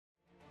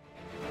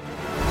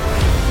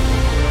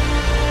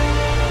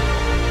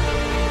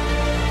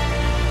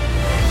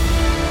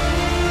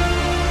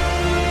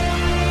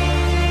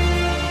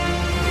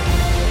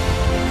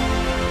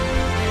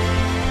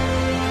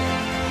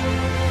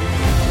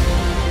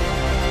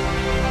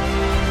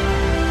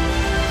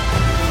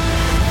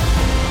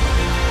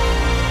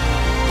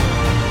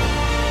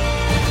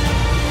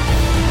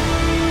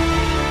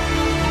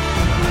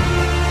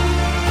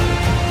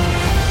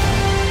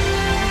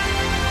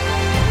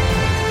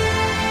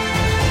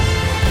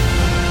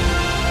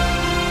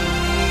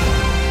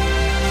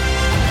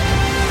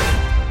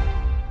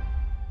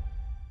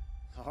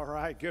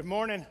Good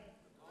morning.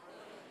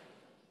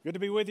 Good to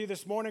be with you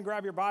this morning.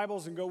 Grab your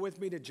Bibles and go with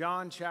me to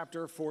John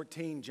chapter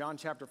 14. John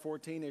chapter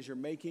 14, as you're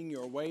making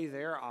your way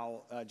there,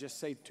 I'll just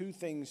say two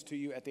things to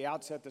you at the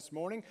outset this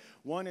morning.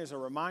 One is a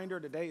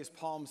reminder, today is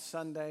Palm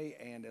Sunday,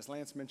 and as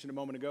Lance mentioned a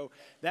moment ago,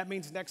 that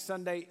means next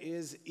Sunday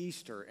is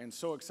Easter, and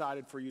so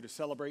excited for you to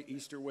celebrate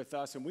Easter with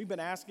us. And we've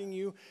been asking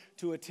you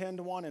to attend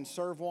one and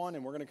serve one,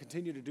 and we're going to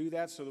continue to do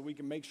that so that we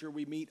can make sure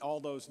we meet all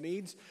those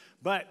needs.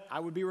 But I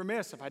would be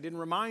remiss if I didn't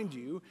remind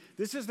you,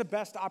 this is the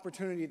best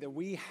opportunity that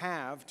we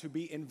have to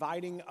be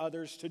inviting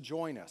others to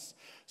join us.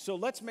 So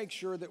let's make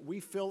sure that we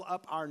fill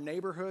up our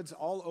neighborhoods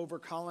all over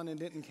Collin and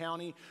Denton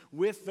County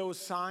with those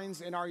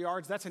signs in our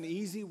yards. That's an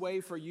easy way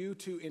for you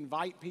to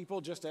invite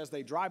people just as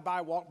they drive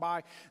by, walk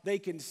by. They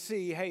can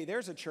see, hey,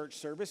 there's a church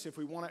service if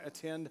we want to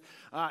attend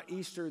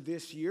Easter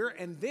this year.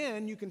 And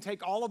then you can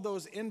take all of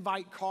those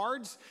invite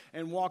cards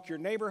and walk your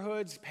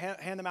neighborhoods,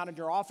 hand them out in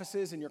your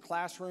offices and your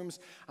classrooms.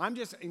 I'm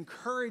just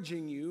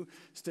encouraging you.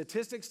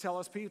 Statistics tell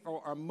us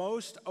people are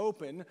most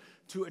open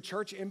to a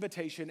church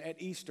invitation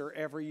at Easter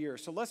every year.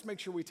 So let's make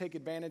sure we take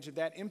advantage of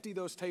that. Empty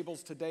those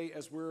tables today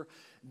as we're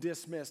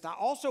dismissed. I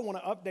also want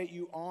to update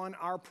you on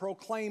our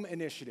Proclaim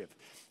initiative.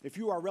 If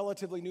you are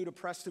relatively new to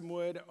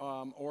Prestonwood,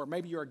 or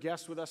maybe you're a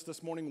guest with us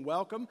this morning,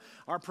 welcome.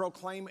 Our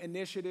Proclaim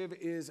initiative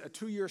is a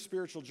 2-year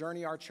spiritual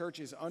journey our church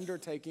is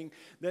undertaking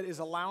that is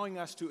allowing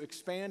us to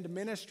expand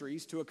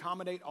ministries to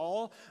accommodate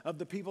all of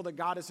the people that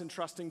God is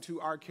entrusting to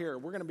our care.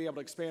 We're going to be able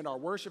to expand our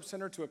worship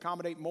center to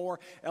accommodate more,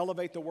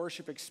 elevate the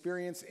worship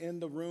experience in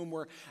the room.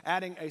 We're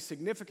adding a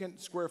significant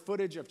square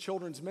footage of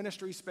children's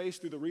ministry space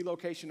through the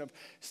relocation of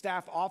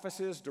staff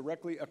offices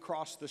directly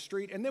across the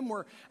street. And then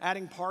we're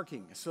adding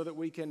parking so that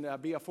we can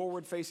be a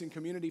forward-facing,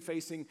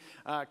 community-facing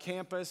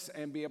campus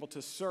and be able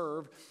to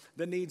serve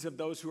the needs of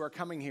those who are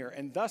coming here.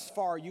 And thus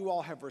far, you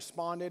all have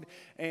responded,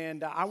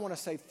 and I want to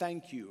say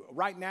thank you.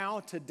 Right now,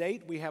 to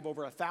date, we have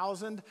over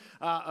 1,000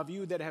 of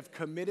you that have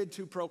committed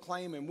to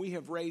Proclaim, and we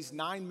have raised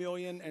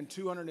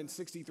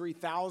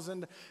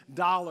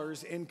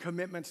 $9,263,000 in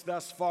commitments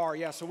thus far.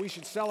 Yeah, so we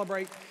should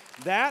celebrate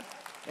that,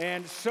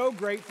 and so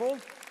grateful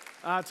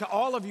to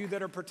all of you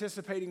that are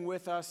participating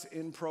with us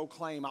in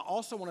Proclaim. I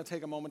also want to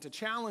take a moment to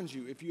challenge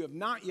you. If you have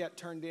not yet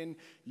turned in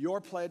your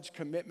pledge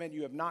commitment,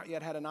 you have not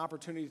yet had an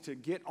opportunity to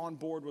get on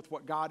board with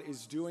what God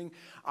is doing,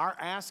 our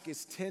ask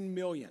is $10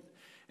 million.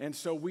 And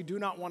so we do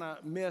not want to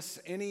miss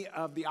any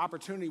of the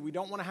opportunity. We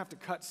don't want to have to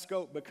cut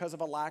scope because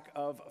of a lack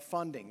of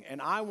funding. And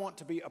I want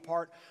to be a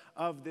part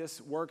of this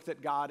work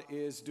that God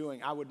is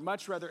doing. I would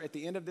much rather at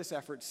the end of this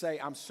effort say,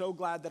 I'm so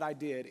glad that I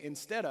did,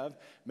 instead of,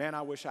 man,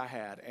 I wish I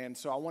had. And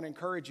so I want to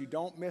encourage you,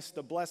 don't miss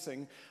the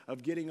blessing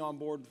of getting on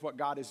board with what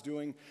God is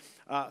doing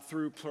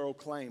through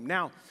Proclaim.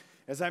 Now,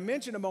 as I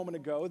mentioned a moment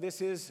ago,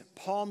 this is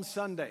Palm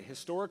Sunday,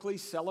 historically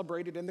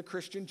celebrated in the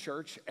Christian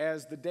church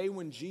as the day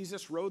when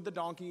Jesus rode the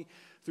donkey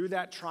through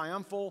that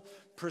triumphal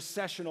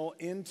processional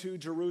into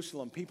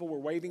Jerusalem. People were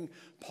waving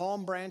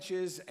palm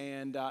branches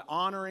and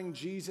honoring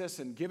Jesus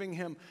and giving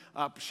him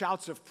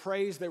shouts of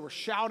praise. They were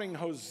shouting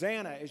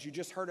Hosanna, as you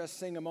just heard us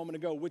sing a moment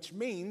ago, which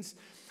means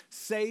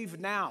save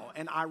now.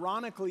 And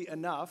ironically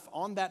enough,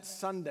 on that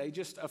Sunday,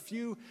 just a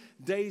few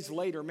days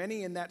later,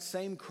 many in that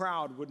same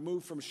crowd would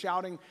move from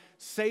shouting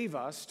save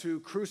us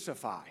to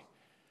crucify.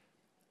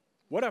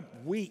 What a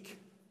week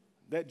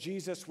that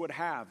Jesus would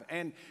have.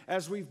 And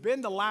as we've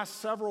been the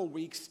last several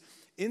weeks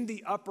in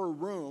the upper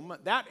room,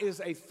 that is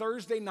a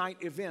Thursday night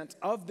event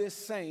of this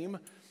same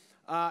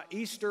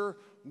Easter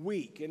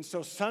week. And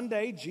so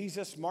Sunday,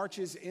 Jesus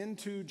marches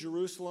into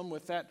Jerusalem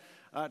with that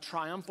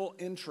triumphal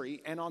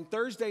entry. And on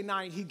Thursday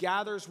night, he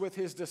gathers with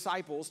his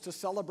disciples to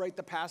celebrate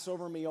the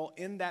Passover meal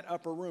in that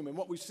upper room. And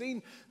what we've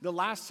seen the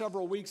last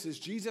several weeks is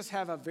Jesus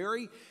have a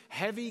very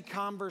heavy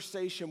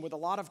conversation with a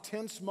lot of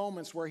tense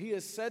moments where he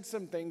has said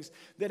some things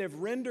that have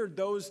rendered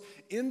those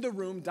in the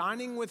room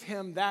dining with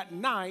him that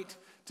night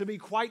to be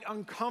quite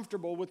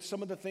uncomfortable with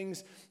some of the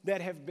things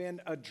that have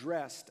been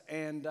addressed.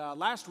 And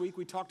last week,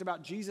 we talked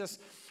about Jesus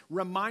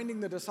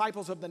reminding the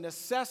disciples of the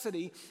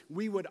necessity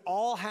we would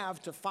all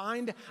have to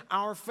find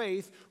our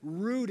faith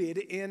rooted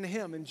in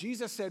him. And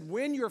Jesus said,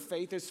 when your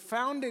faith is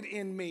founded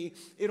in me,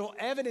 it'll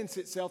evidence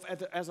itself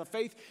as a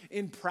faith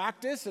in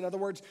practice. In other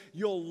words,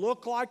 you'll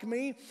look like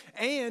me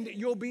and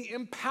you'll be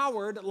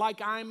empowered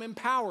like I'm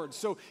empowered.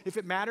 So if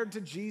it mattered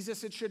to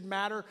Jesus, it should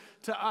matter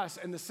to us.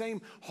 And the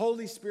same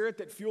Holy Spirit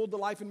that fueled the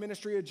life and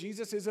ministry of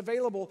Jesus is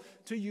available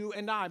to you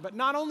and I. But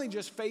not only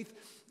just faith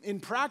in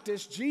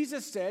practice,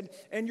 Jesus said,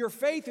 and your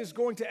faith is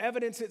going to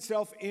evidence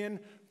itself in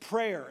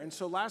prayer. And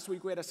so last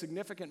week we had a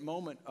significant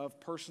moment of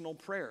personal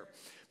prayer,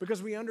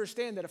 because we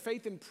understand that a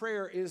faith in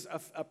prayer is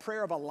a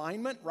prayer of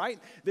alignment, right?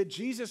 That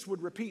Jesus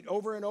would repeat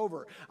over and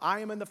over.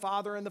 I am in the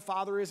Father and the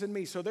Father is in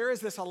me. So there is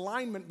this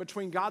alignment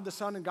between God the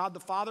Son and God the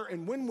Father.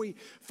 And when we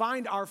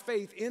find our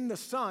faith in the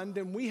Son,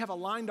 then we have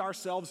aligned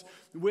ourselves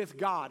with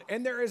God.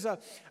 And there is a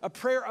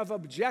prayer of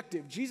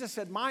objective. Jesus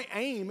said, my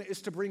aim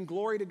is to bring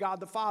glory to God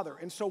the Father.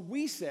 And so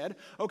we said,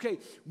 okay,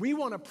 we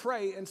want to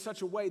pray in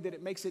such a way that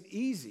it makes it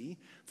easy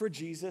for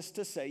Jesus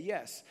to say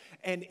yes.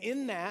 And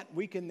in that,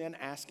 we can then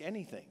ask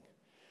anything.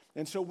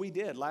 And so we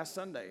did last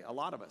Sunday, a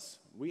lot of us.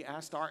 We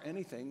asked our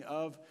anything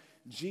of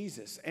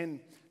Jesus. And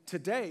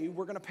today,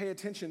 we're going to pay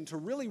attention to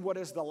really what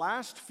is the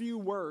last few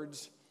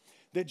words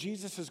that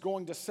Jesus is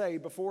going to say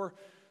before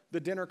the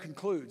dinner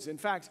concludes. In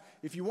fact,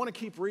 if you want to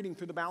keep reading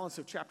through the balance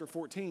of chapter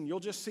 14, you'll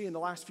just see in the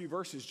last few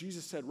verses,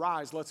 Jesus said,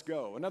 rise, let's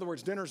go. In other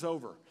words, dinner's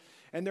over.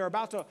 And they're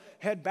about to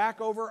head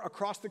back over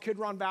across the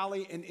Kidron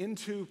Valley and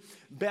into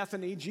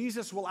Bethany.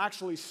 Jesus will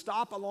actually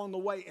stop along the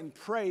way and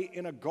pray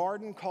in a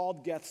garden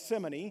called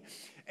Gethsemane.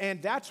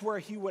 And that's where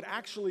he would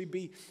actually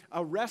be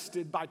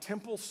arrested by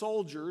temple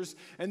soldiers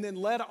and then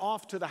led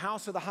off to the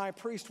house of the high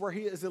priest where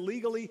he is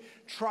illegally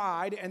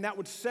tried. And that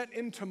would set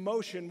into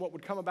motion what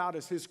would come about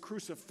as his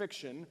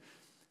crucifixion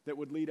that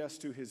would lead us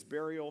to his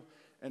burial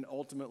and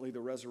ultimately the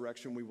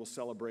resurrection we will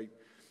celebrate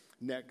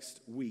next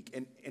week.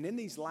 And in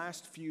these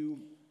last few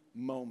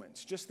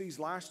moments, just these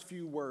last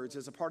few words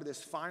as a part of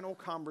this final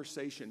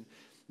conversation,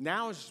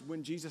 now is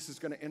when Jesus is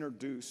going to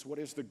introduce what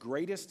is the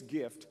greatest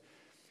gift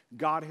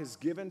God has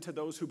given to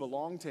those who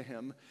belong to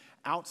him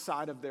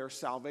outside of their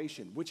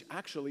salvation, which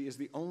actually is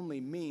the only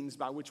means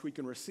by which we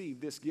can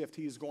receive this gift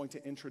he is going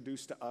to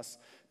introduce to us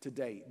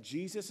today.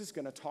 Jesus is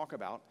going to talk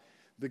about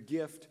the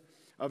gift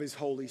of his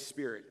Holy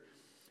Spirit.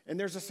 And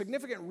there's a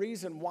significant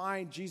reason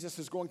why Jesus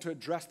is going to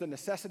address the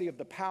necessity of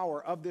the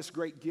power of this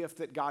great gift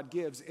that God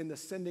gives in the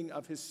sending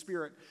of his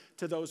Spirit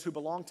to those who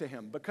belong to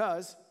him.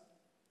 Because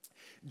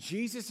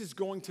Jesus is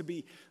going to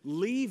be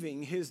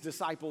leaving his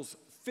disciples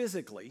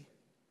physically,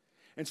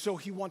 and so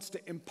he wants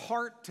to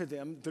impart to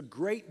them the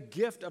great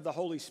gift of the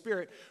Holy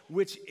Spirit,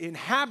 which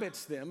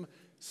inhabits them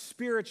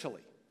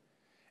spiritually.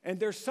 And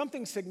there's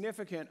something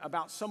significant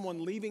about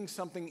someone leaving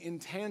something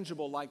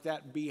intangible like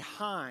that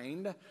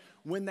behind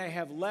when they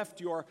have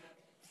left your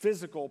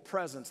physical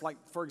presence. Like,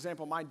 for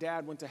example, my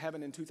dad went to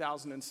heaven in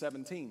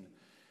 2017.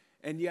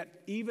 And yet,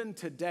 even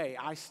today,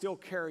 I still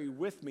carry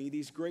with me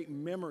these great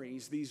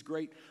memories, these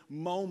great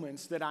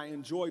moments that I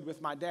enjoyed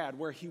with my dad,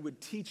 where he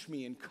would teach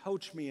me and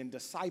coach me and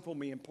disciple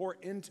me and pour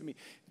into me.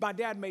 My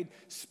dad made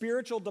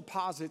spiritual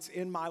deposits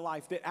in my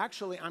life that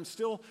actually I'm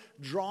still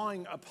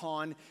drawing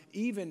upon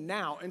even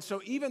now. And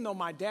so even though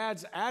my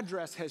dad's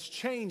address has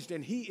changed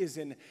and he is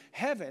in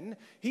heaven,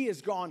 he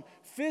is gone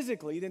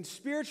physically, then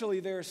spiritually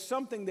there's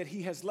something that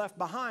he has left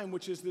behind,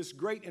 which is this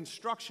great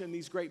instruction,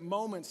 these great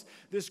moments,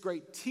 this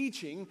great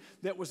teaching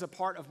that was a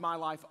part of my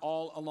life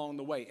all along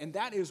the way. And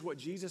that is what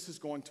Jesus is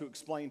going to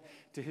explain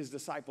to his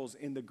disciples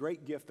in the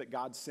great gift that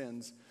God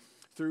sends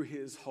through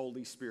his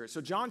Holy Spirit.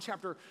 So John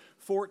chapter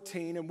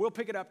 14, and we'll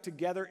pick it up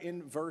together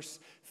in verse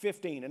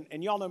 15.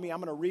 And y'all know me, I'm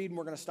going to read and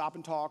we're going to stop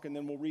and talk, and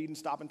then we'll read and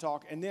stop and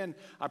talk. And then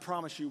I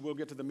promise you we'll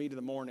get to the meat of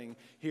the morning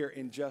here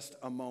in just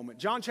a moment.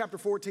 John chapter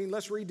 14,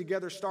 let's read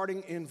together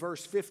starting in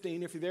verse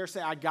 15. If you're there, say,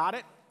 I got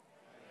it.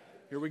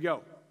 Here we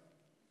go.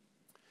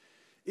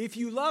 If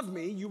you love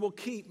me, you will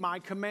keep my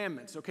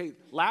commandments. Okay,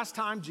 last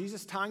time,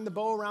 Jesus tying the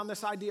bow around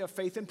this idea of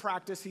faith and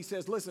practice, he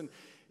says, listen,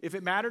 if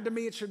it mattered to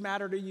me, it should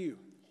matter to you.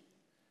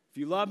 If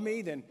you love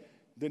me, then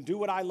do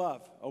what I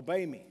love.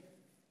 Obey me.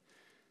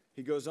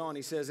 He goes on,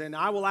 he says, and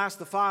I will ask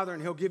the Father,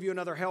 and he'll give you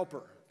another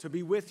helper to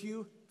be with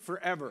you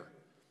forever.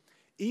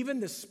 Even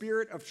the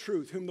Spirit of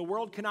truth, whom the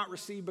world cannot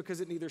receive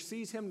because it neither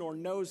sees him nor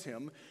knows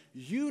him.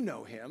 You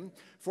know him,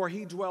 for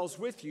he dwells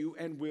with you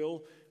and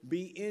will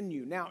be in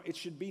you. Now, it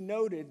should be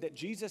noted that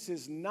Jesus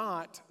is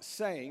not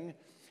saying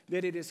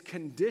that it is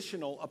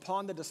conditional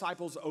upon the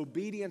disciples'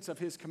 obedience of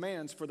his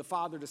commands for the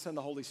Father to send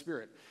the Holy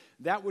Spirit.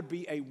 That would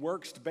be a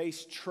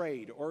works-based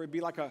trade, or it would be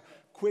like a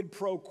quid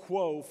pro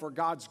quo for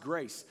God's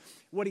grace.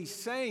 What he's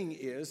saying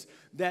is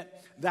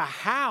that the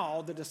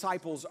how the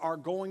disciples are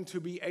going to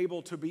be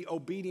able to be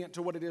obedient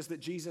to what it is that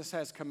Jesus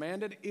has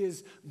commanded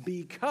is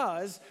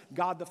because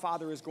God the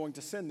Father is going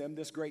to send them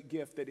this great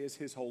gift that is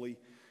his Holy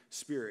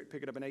Spirit.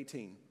 Pick it up in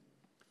 18.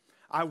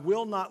 I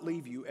will not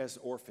leave you as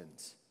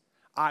orphans.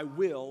 I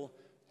will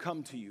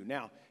come to you.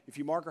 Now, if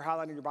you mark or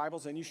highlight in your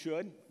Bibles, and you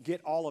should,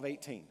 get all of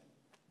 18.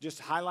 Just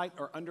highlight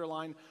or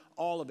underline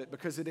all of it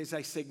because it is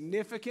a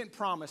significant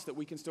promise that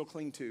we can still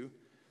cling to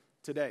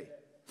today.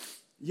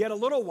 Yet a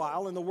little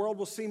while and the world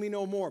will see me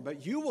no more,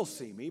 but you will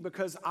see me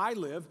because I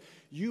live,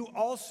 you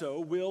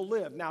also will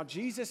live. Now,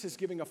 Jesus is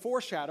giving a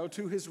foreshadow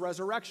to his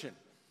resurrection.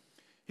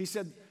 He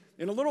said,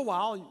 in a little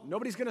while,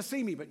 nobody's going to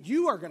see me, but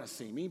you are going to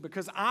see me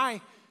because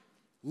I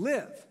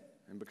live.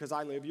 And because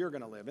I live, you're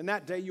going to live. In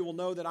that day, you will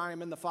know that I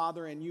am in the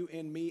Father and you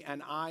in me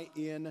and I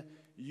in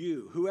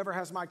you. Whoever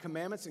has my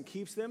commandments and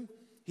keeps them,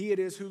 he it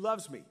is who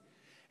loves me.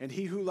 And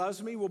he who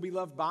loves me will be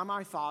loved by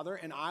my Father,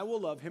 and I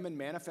will love him and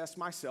manifest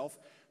myself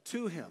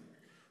to him.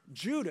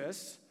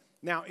 Judas,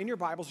 Now, in your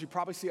Bibles, you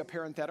probably see a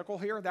parenthetical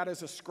here. That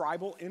is a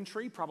scribal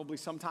entry, probably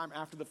sometime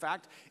after the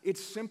fact.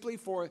 It's simply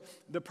for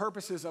the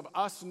purposes of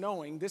us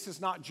knowing this is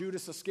not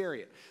Judas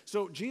Iscariot.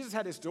 So Jesus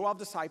had his 12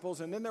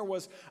 disciples, and then there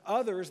was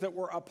others that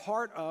were a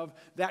part of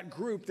that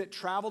group that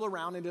traveled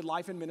around and did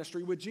life and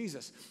ministry with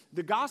Jesus.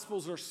 The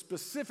Gospels are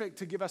specific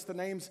to give us the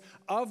names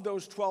of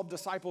those 12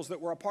 disciples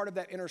that were a part of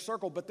that inner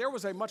circle, but there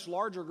was a much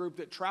larger group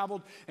that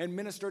traveled and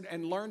ministered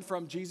and learned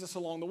from Jesus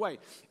along the way,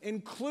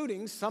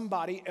 including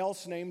somebody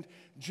else named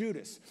Judas.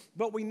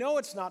 But we know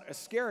it's not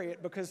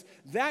Iscariot because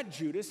that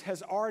Judas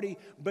has already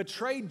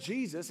betrayed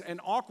Jesus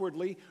and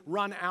awkwardly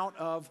run out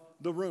of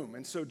the room.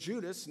 And so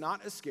Judas,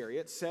 not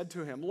Iscariot, said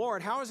to him,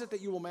 "Lord, how is it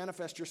that you will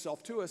manifest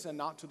yourself to us and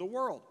not to the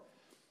world?"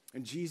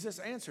 And Jesus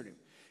answered him,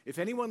 "If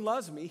anyone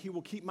loves me, he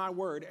will keep my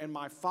word, and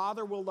my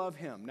Father will love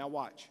him." Now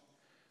watch.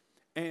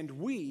 "And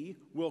we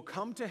will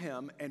come to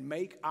him and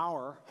make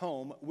our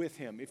home with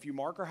him." If you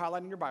mark or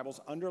highlight in your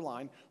Bibles,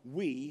 underline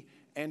 "we"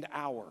 and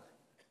 "our."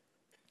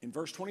 In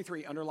verse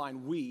 23,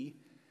 underline "we"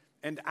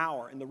 and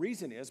 "our." And the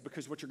reason is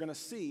because what you're going to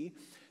see,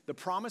 the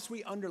promise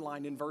we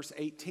underlined in verse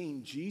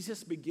 18,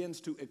 Jesus begins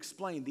to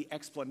explain the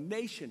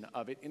explanation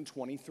of it in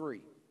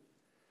 23.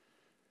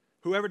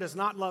 "Whoever does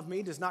not love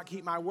me does not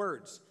keep my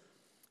words.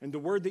 And the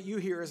word that you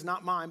hear is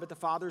not mine, but the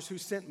Father's who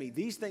sent me.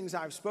 These things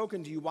I have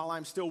spoken to you while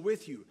I'm still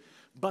with you.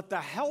 But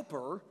the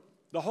Helper,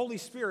 the Holy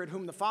Spirit,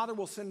 whom the Father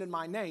will send in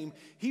my name,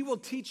 he will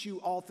teach you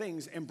all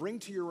things and bring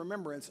to your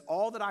remembrance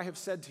all that I have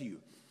said to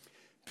you.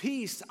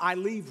 Peace I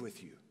leave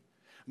with you.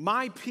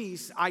 My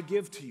peace I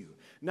give to you.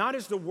 Not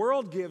as the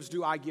world gives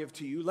do I give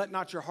to you. Let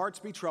not your hearts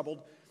be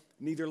troubled,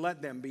 neither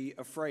let them be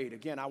afraid."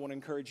 Again, I want to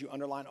encourage you,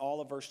 underline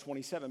all of verse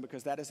 27,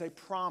 because that is a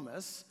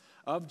promise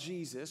of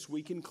Jesus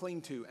we can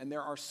cling to. And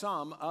there are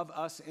some of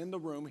us in the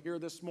room here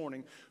this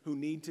morning who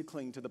need to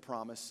cling to the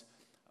promise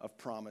of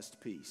promised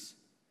peace.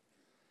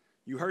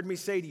 "You heard me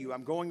say to you,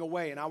 I'm going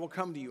away and I will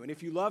come to you. And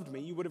if you loved me,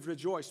 you would have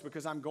rejoiced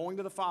because I'm going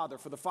to the Father,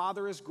 for the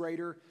Father is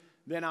greater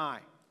than I.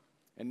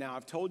 And now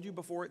I've told you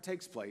before it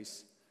takes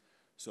place,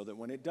 so that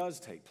when it does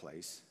take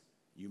place,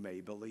 you may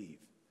believe."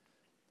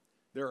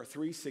 There are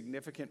three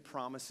significant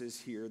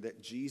promises here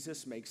that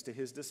Jesus makes to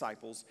his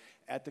disciples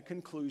at the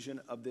conclusion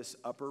of this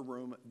upper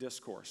room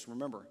discourse.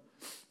 Remember,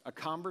 a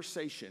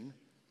conversation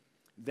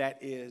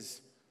that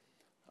is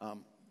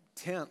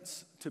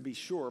tense, to be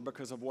sure,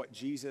 because of what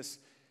Jesus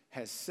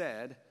has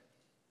said,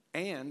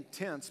 and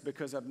tense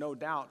because of, no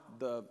doubt,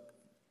 the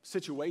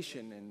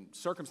situation and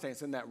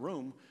circumstance in that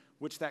room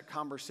which that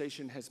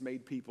conversation has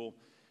made people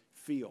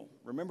feel.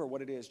 Remember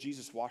what it is.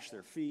 Jesus washed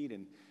their feet,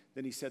 and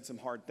then he said some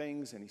hard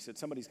things, and he said,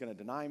 "Somebody's going to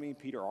deny me."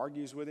 Peter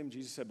argues with him.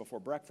 Jesus said,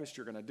 "Before breakfast,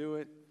 you're going to do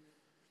it."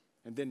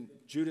 And then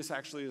Judas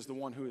actually is the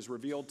one who is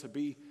revealed to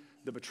be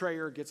the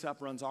betrayer, gets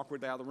up, runs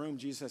awkwardly out of the room.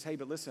 Jesus says, "Hey,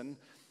 but listen,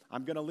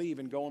 I'm going to leave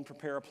and go and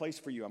prepare a place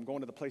for you. I'm going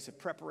to the place of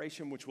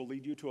preparation, which will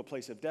lead you to a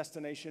place of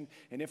destination.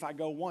 And if I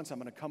go once, I'm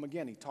going to come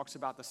again." He talks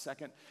about the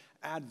second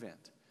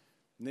advent.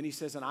 And then he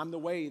says, "And I'm the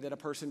way that a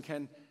person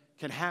can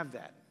have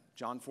that."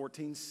 John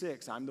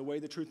 14:6, "I'm the way,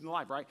 the truth, and the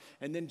life," right?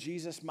 And then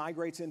Jesus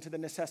migrates into the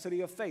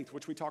necessity of faith,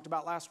 which we talked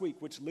about last week,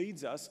 which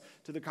leads us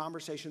to the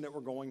conversation that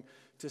we're going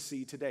to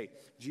see today.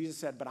 Jesus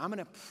said, "But I'm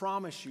going to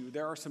promise you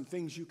there are some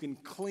things you can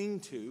cling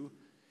to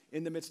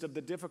in the midst of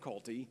the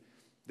difficulty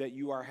that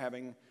you are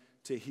having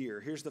to hear."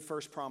 Here's the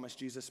first promise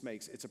Jesus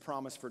makes. It's a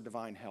promise for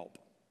divine help.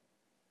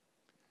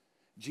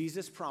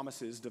 Jesus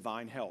promises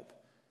divine help.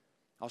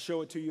 I'll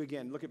show it to you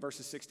again. Look at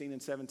verses 16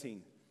 and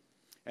 17.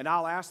 "And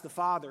I'll ask the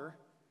Father,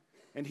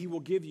 and he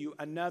will give you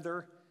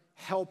another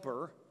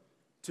helper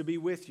to be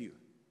with you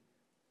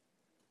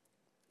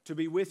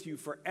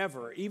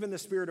forever, even the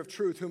Spirit of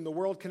truth, whom the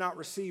world cannot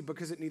receive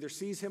because it neither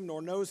sees him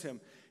nor knows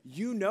him.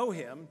 You know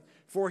him,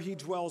 for he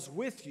dwells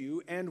with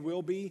you and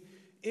will be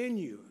in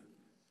you."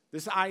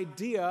 This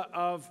idea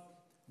of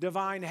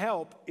divine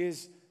help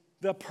is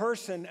the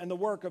person and the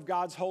work of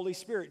God's Holy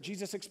Spirit.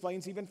 Jesus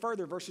explains even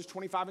further, verses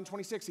 25 and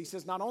 26. He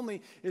says, not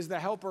only is the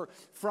helper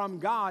from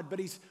God, but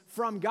he's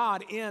from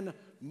God in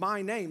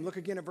my name. Look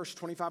again at verses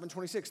 25 and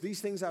 26.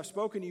 "These things I've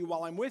spoken to you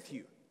while I'm with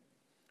you.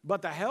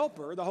 But the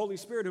helper, the Holy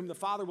Spirit, whom the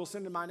Father will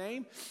send in my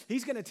name,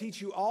 he's going to teach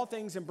you all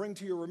things and bring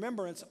to your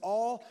remembrance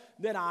all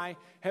that I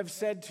have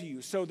said to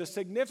you." So the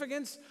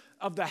significance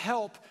of the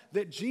help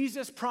that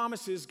Jesus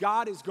promises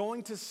God is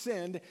going to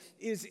send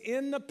is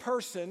in the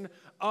person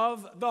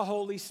of the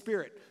Holy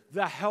Spirit,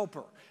 the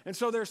helper. And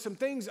so there's some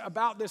things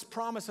about this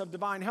promise of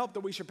divine help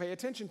that we should pay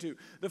attention to.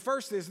 The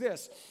first is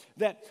this,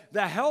 that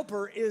the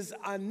helper is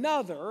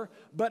another,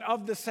 but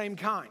of the same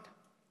kind.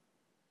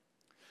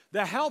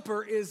 The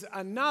helper is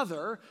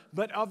another,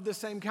 but of the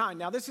same kind.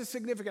 Now, this is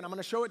significant. I'm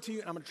going to show it to you,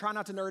 and I'm going to try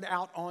not to nerd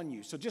out on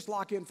you. So just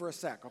lock in for a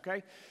sec,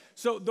 okay?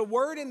 So the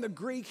word in the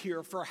Greek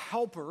here for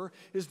helper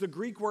is the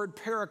Greek word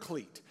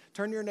paraclete.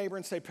 Turn to your neighbor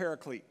and say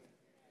paraclete.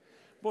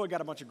 Boy, we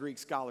got a bunch of Greek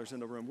scholars in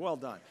the room. Well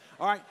done.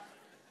 All right.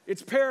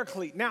 It's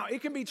paraclete. Now,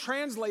 it can be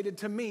translated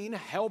to mean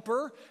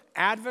helper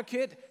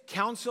advocate,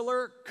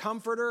 counselor,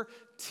 comforter,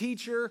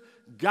 teacher,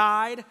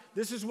 guide.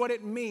 This is what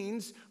it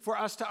means for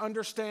us to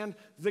understand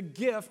the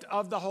gift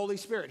of the Holy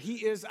Spirit.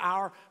 He is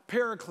our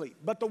paraclete.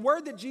 But the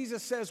word that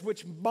Jesus says,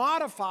 which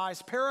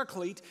modifies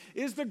paraclete,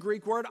 is the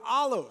Greek word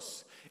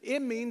allos.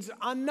 It means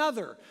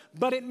another,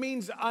 but it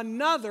means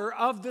another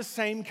of the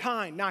same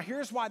kind. Now,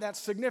 here's why that's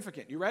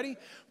significant. You ready?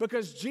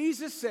 Because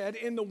Jesus said,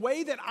 in the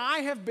way that I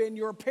have been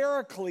your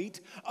paraclete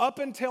up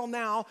until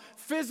now,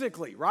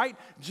 physically, right?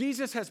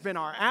 Jesus has been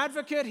our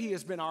advocate. He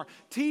has been our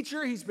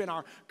teacher. He's been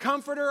our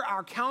comforter,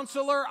 our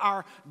counselor,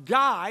 our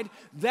guide.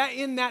 That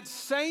in that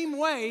same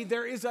way,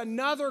 there is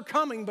another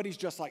coming, but he's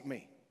just like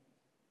me.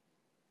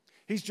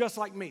 He's just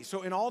like me.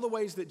 So in all the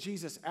ways that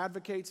Jesus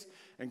advocates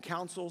and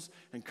counsels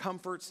and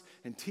comforts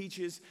and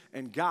teaches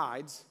and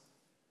guides,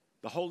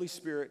 the Holy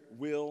Spirit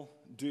will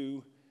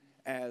do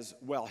as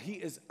well. He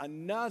is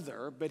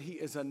another, but he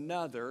is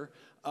another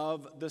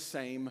of the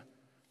same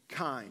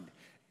kind.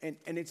 And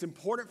it's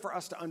important for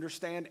us to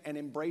understand and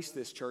embrace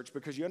this, church,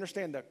 because you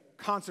understand the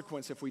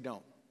consequence if we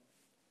don't.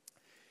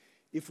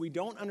 If we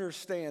don't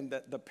understand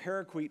that the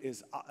paraclete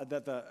is,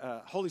 that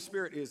the Holy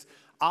Spirit is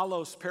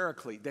allos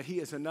paraclete, that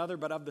he is another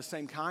but of the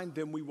same kind,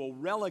 then we will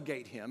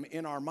relegate him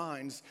in our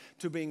minds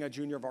to being a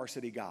junior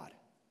varsity God.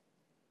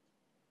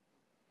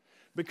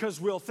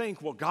 Because we'll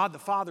think, well, God the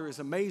Father is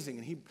amazing,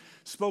 and he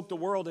spoke the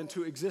world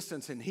into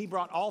existence, and he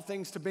brought all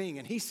things to being,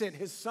 and he sent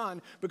his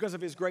Son because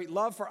of his great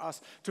love for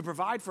us to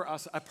provide for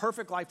us a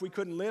perfect life we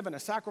couldn't live and a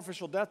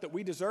sacrificial death that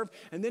we deserved,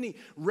 and then he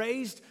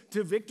raised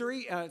to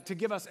victory to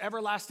give us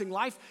everlasting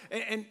life.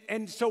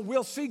 And so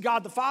we'll see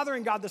God the Father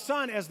and God the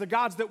Son as the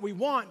gods that we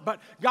want,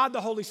 but God the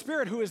Holy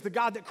Spirit, who is the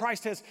God that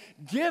Christ has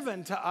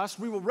given to us,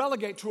 we will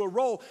relegate to a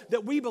role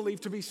that we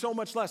believe to be so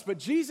much less. But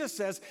Jesus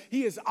says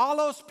he is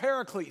allos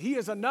paraclete. He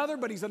is another,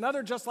 but he's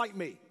another just like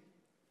me.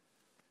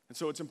 And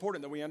so it's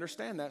important that we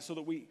understand that so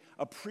that we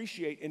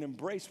appreciate and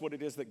embrace what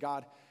it is that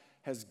God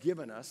has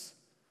given us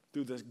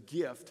through the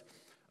gift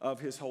of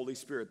his Holy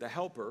Spirit. The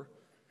helper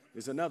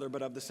is another,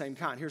 but of the same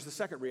kind. Here's the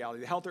second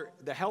reality.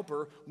 The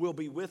helper will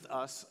be with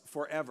us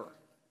forever.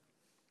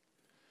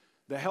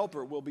 The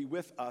helper will be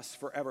with us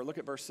forever. Look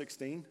at verse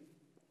 16.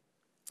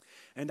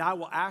 And I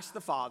will ask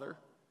the Father,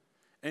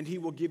 and he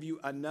will give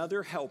you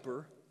another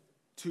helper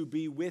to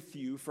be with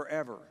you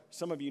forever.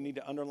 Some of you need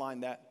to underline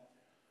that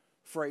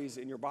phrase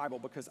in your Bible,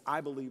 because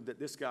I believe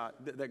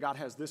that God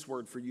has this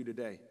word for you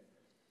today.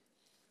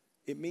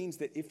 It means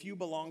that if you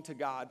belong to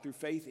God through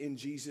faith in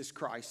Jesus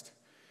Christ,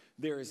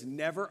 there is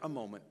never a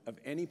moment of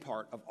any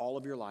part of all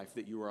of your life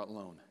that you are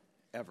alone,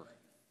 ever.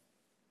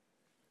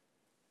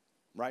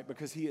 Right?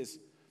 Because he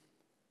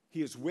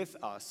is with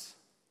us,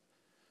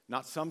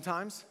 not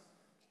sometimes,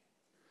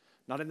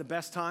 not in the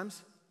best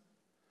times,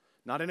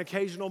 not in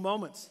occasional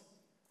moments,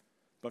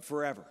 but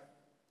forever.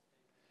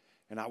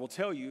 And I will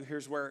tell you,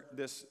 here's where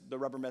the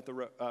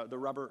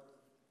rubber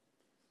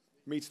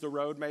meets the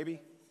road, maybe.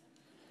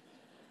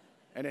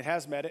 And it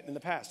has met it in the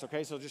past,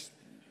 okay? So just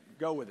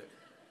go with it.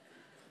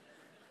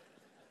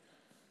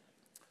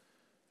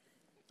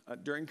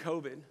 During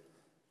COVID,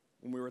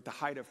 when we were at the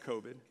height of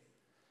COVID,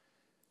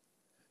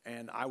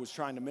 and I was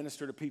trying to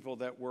minister to people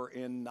that were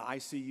in the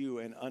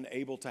ICU and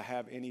unable to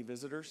have any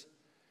visitors.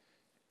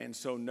 And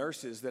so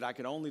nurses that I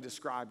could only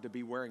describe to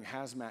be wearing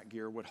hazmat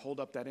gear would hold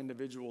up that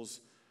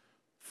individual's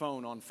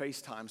phone on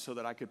FaceTime so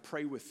that I could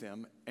pray with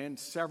them. And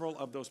several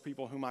of those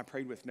people whom I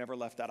prayed with never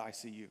left that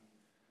ICU.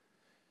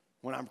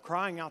 When I'm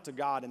crying out to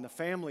God and the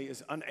family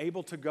is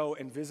unable to go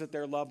and visit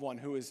their loved one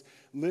who is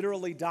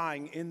literally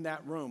dying in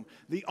that room,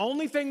 the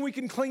only thing we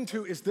can cling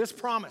to is this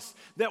promise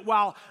that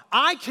while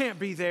I can't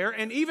be there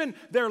and even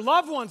their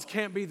loved ones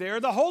can't be there,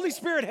 the Holy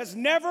Spirit has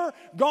never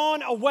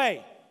gone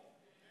away.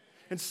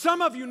 And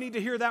some of you need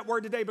to hear that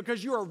word today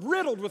because you are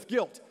riddled with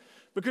guilt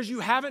because you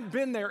haven't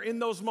been there in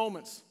those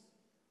moments.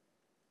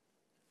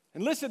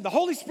 And listen, the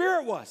Holy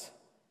Spirit was.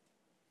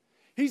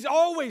 He's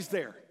always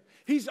there.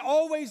 He's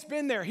always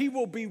been there. He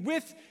will be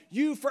with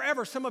you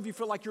forever. Some of you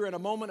feel like you're in a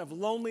moment of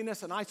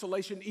loneliness and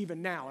isolation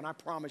even now. And I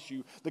promise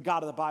you, the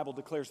God of the Bible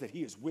declares that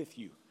he is with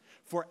you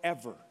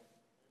forever.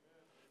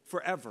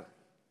 Forever.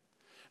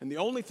 And the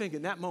only thing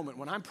in that moment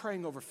when I'm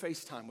praying over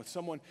FaceTime with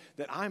someone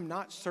that I'm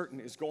not certain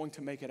is going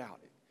to make it out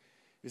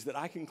is that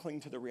I can cling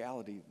to the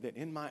reality that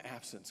in my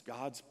absence,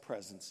 God's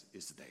presence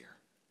is there.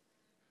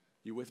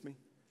 You with me?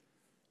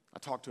 I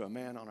talked to a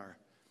man on our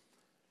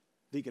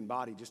deacon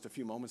body just a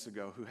few moments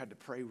ago who had to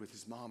pray with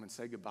his mom and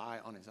say goodbye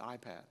on his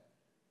iPad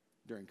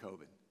during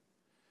COVID.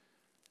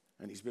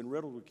 And he's been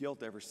riddled with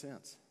guilt ever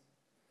since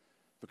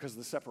because of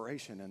the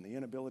separation and the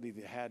inability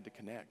they had to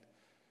connect.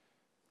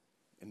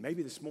 And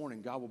maybe this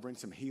morning God will bring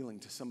some healing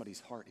to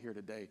somebody's heart here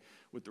today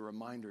with the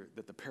reminder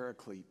that the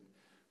Paraclete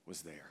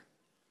was there.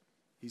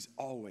 He's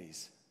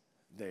always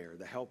there.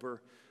 The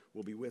Helper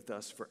will be with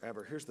us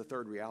forever. Here's the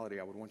third reality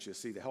I would want you to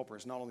see. The Helper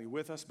is not only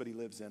with us, but he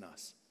lives in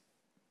us.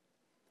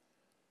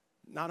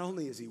 Not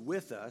only is he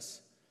with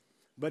us,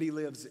 but he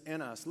lives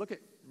in us. Look at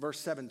verse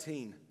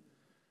 17.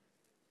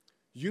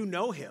 You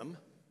know him,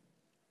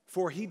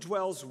 for he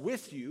dwells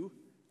with you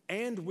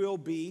and will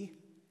be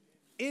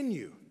in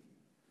you.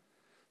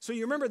 So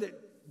you remember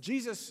that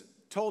Jesus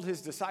told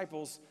his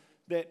disciples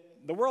that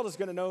the world is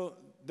going to know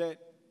that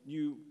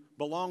you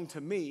belong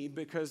to me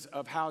because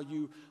of how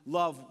you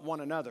love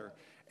one another.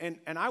 And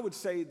I would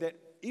say that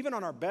even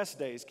on our best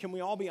days, can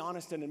we all be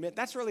honest and admit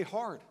that's really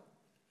hard?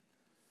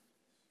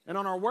 And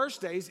on our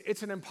worst days,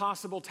 it's an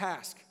impossible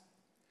task.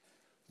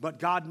 But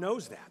God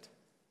knows that,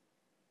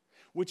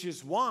 which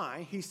is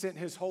why he sent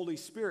his Holy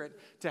Spirit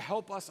to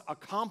help us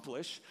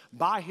accomplish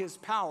by his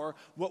power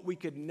what we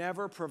could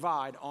never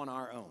provide on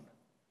our own.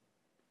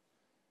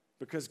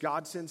 Because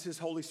God sends his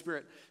Holy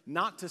Spirit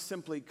not to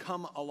simply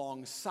come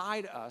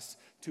alongside us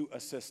to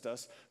assist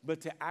us,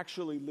 but to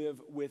actually live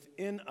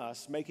within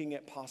us, making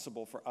it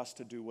possible for us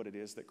to do what it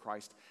is that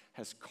Christ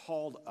has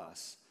called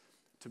us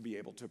to be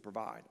able to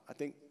provide. I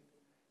think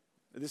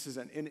this is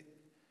an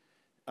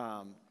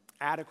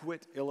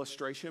adequate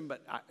illustration,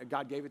 but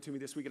God gave it to me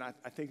this week, and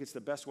I think it's the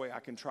best way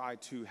I can try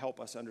to help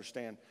us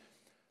understand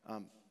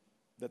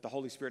that the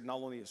Holy Spirit not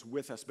only is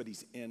with us, but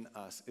he's in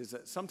us. Is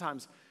that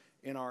sometimes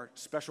in our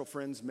Special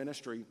Friends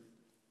ministry,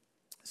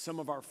 some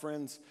of our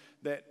friends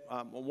that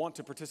want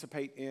to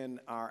participate in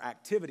our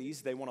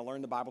activities, they want to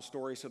learn the Bible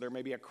story, so there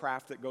may be a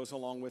craft that goes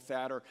along with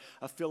that, or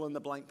a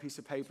fill-in-the-blank piece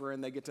of paper,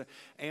 and they get to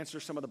answer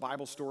some of the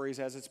Bible stories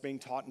as it's being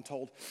taught and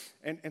told.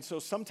 And so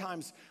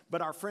sometimes,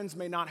 but our friends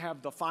may not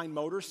have the fine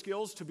motor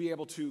skills to be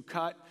able to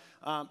cut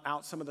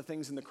out some of the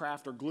things in the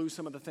craft, or glue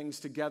some of the things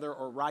together,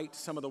 or write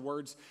some of the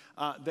words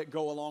that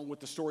go along with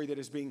the story that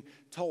is being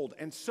told.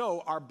 And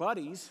so our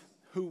buddies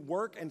who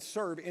work and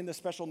serve in the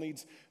special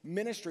needs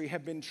ministry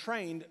have been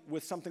trained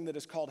with something that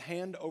is called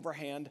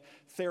hand-over-hand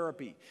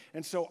therapy.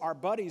 And so our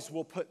buddies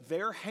will put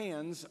their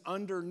hands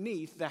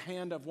underneath the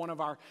hand of one of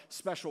our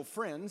special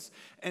friends,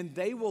 and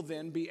they will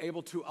then be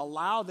able to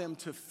allow them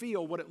to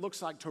feel what it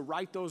looks like to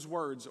write those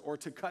words, or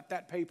to cut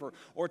that paper,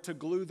 or to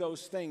glue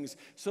those things,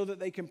 so that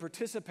they can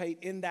participate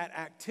in that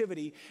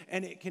activity,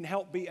 and it can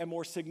help be a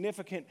more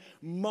significant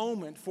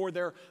moment for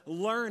their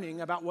learning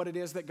about what it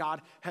is that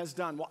God has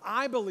done. Well,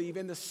 I believe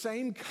in the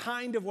same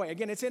kind of way.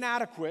 Again, it's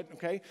inadequate,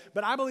 okay?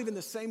 But I believe in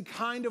the same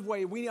kind of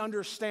way we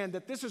understand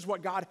that this is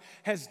what God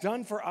has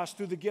done for us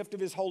through the gift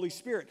of his Holy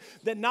Spirit.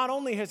 That not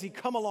only has he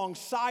come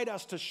alongside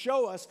us to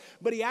show us,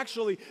 but he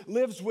actually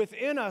lives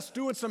within us,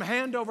 doing some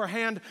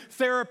hand-over-hand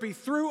therapy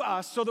through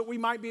us, so that we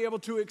might be able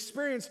to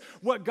experience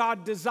what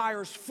God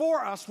desires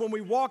for us when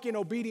we walk in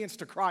obedience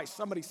to Christ.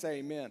 Somebody say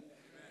amen. Amen.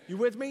 You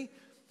with me?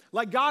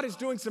 Like God is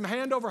doing some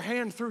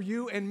hand-over-hand through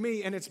you and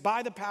me, and it's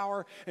by the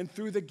power and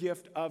through the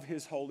gift of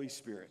his Holy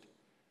Spirit.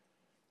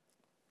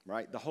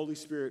 Right? The Holy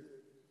Spirit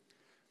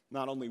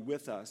not only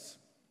with us,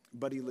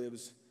 but he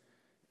lives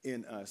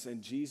in us.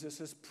 And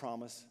Jesus'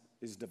 promise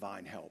is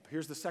divine help.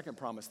 Here's the second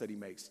promise that he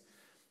makes.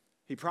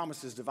 He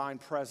promises divine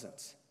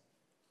presence.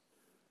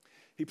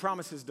 He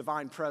promises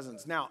divine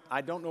presence. Now,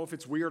 I don't know if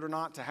it's weird or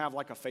not to have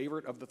like a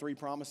favorite of the three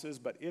promises,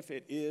 but if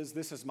it is,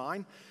 this is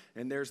mine,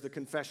 and there's the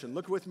confession.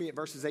 Look with me at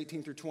verses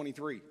 18 through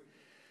 23.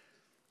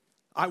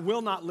 I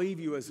will not leave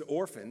you as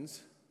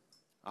orphans.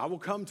 I will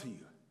come to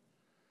you.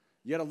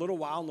 Yet a little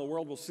while, and the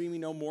world will see me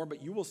no more,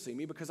 but you will see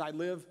me. Because I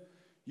live,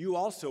 you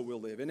also will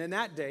live. And in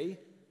that day,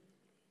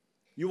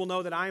 you will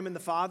know that I am in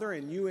the Father,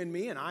 and you in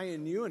me, and I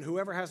in you. And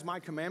whoever has my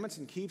commandments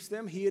and keeps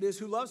them, he it is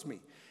who loves me.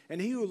 And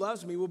he who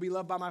loves me will be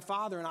loved by my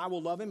Father, and I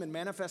will love him and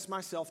manifest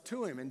myself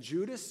to him. And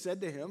Judas said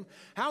to him,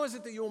 how is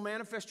it that you will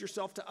manifest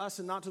yourself to us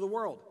and not to the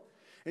world?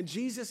 And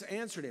Jesus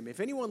answered him, if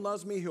anyone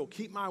loves me, he'll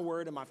keep my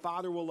word, and my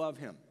Father will love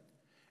him.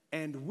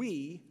 And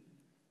we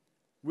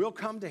will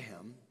come to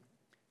him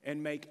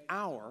and make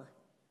our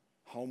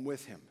home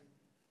with him.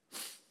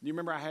 You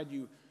remember I had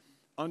you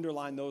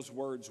underline those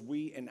words,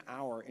 we and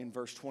our, in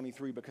verse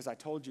 23, because I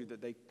told you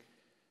that they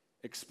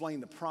explain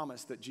the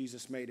promise that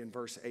Jesus made in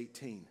verse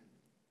 18.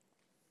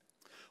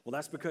 Well,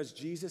 that's because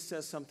Jesus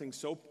says something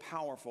so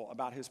powerful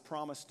about his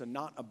promise to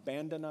not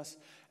abandon us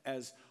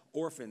as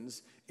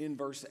orphans in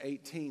verse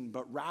 18,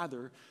 but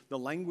rather the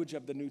language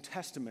of the New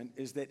Testament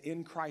is that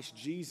in Christ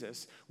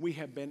Jesus, we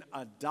have been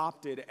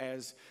adopted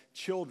as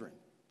children.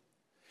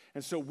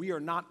 And so we are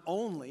not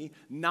only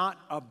not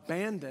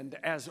abandoned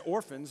as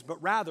orphans,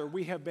 but rather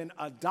we have been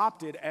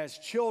adopted as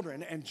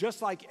children. And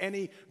just like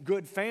any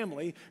good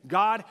family,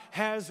 God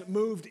has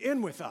moved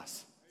in with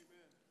us.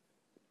 Amen.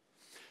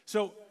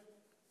 So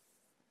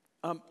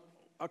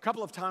a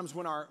couple of times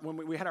when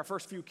we had our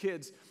first few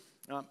kids,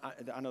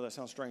 I know that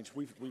sounds strange.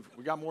 We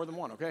got more than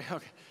one, okay?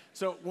 Okay.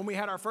 So when we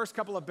had our first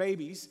couple of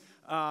babies,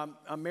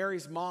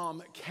 Mary's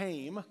mom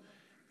came.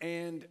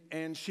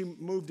 And she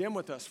moved in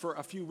with us for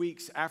a few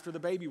weeks after the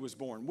baby was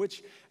born,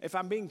 which, if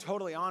I'm being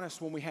totally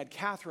honest, when we had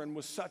Catherine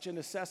was such a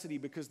necessity,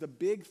 because the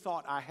big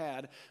thought I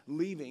had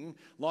leaving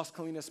Las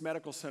Colinas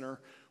Medical Center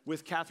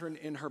with Catherine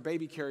in her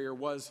baby carrier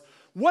was,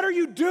 what are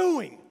you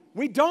doing?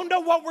 We don't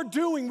know what we're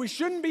doing. We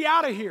shouldn't be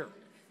out of here.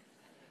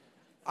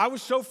 I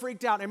was so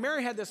freaked out. And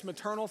Mary had this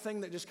maternal thing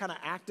that just kind of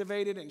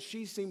activated, and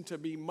she seemed to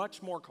be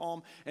much more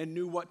calm and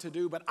knew what to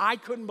do. But I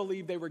couldn't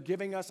believe they were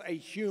giving us a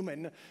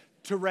human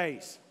to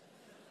raise.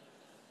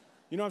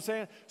 You know what I'm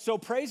saying? So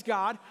praise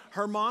God,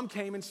 her mom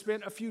came and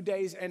spent a few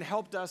days and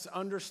helped us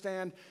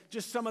understand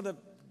just some of the,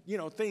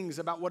 things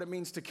about what it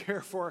means to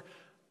care for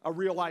a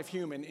real life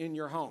human in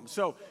your home.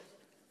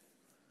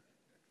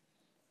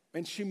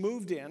 And she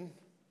moved in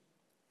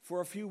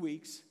for a few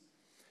weeks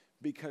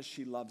because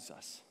she loves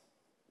us.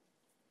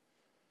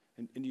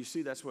 And you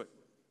see, that's what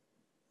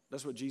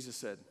Jesus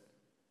said.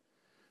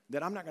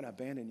 That I'm not going to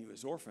abandon you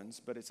as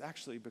orphans, but it's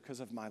actually because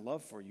of my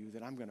love for you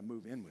that I'm going to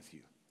move in with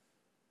you.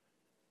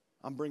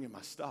 I'm bringing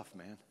my stuff,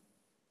 man.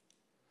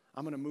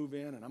 I'm going to move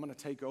in and I'm going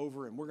to take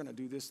over and we're going to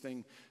do this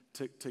thing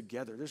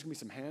together. There's going to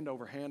be some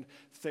hand-over-hand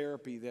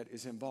therapy that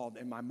is involved.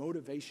 And my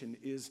motivation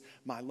is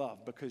my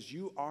love because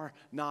you are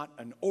not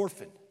an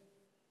orphan.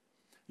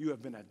 You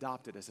have been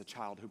adopted as a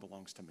child who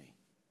belongs to me.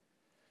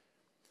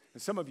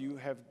 And some of you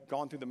have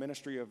gone through the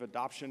ministry of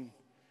adoption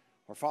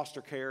or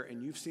foster care,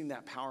 and you've seen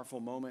that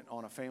powerful moment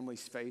on a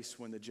family's face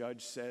when the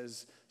judge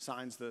signs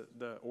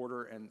the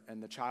order,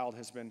 and the child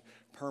has been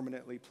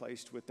permanently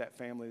placed with that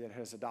family that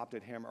has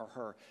adopted him or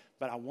her.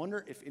 But I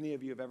wonder if any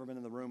of you have ever been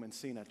in the room and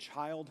seen a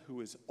child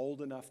who is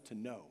old enough to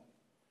know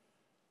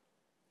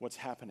what's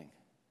happening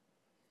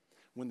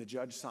when the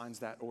judge signs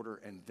that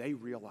order and they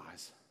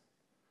realize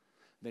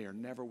they are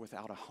never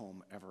without a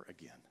home ever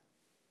again.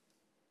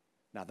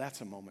 Now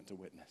that's a moment to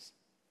witness.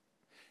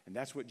 And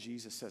that's what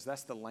Jesus says.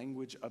 That's the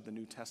language of the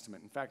New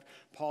Testament. In fact,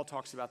 Paul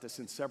talks about this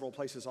in several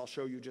places. I'll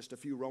show you just a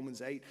few.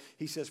 Romans 8,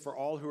 he says, for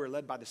all who are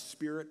led by the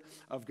Spirit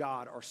of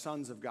God are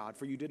sons of God.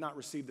 For you did not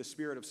receive the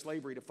spirit of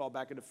slavery to fall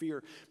back into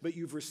fear, but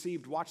you've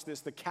received, watch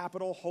this, the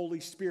capital Holy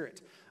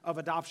Spirit of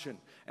adoption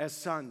as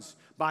sons,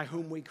 by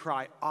whom we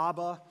cry,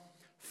 Abba,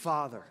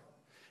 Father.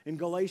 In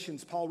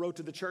Galatians, Paul wrote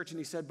to the church and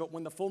he said, but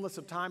when the fullness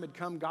of time had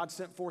come, God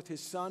sent forth his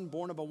son,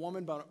 born of a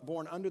woman,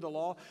 born under the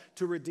law,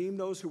 to redeem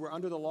those who were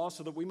under the law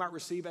so that we might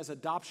receive as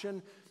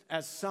adoption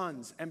as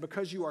sons. And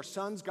because you are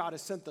sons, God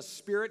has sent the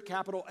Spirit,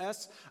 capital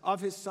S, of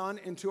his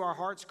Son into our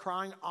hearts,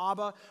 crying,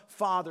 Abba,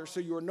 Father. So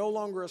you are no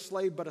longer a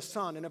slave, but a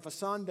son. And if a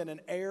son, then an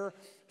heir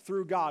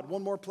through God.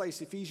 One more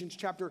place, Ephesians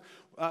chapter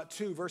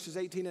 2, verses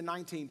 18 and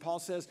 19. Paul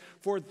says,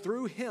 for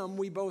through him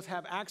we both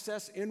have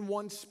access in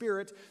one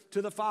Spirit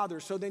to the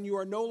Father. So then you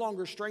are no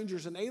longer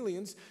strangers and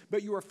aliens,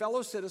 but you are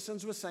fellow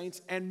citizens with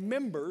saints and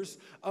members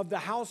of the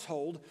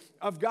household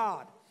of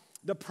God.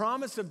 The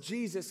promise of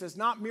Jesus is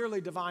not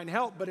merely divine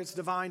help, but it's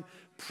divine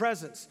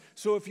presence.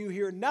 So if you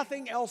hear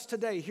nothing else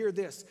today, hear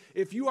this.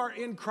 If you are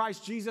in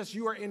Christ Jesus,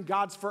 you are in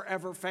God's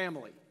forever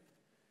family.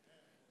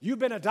 You've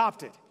been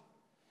adopted.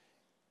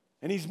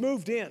 And he's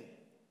moved in,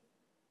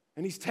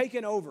 and he's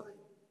taken over,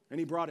 and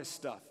he brought his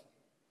stuff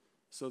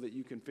so that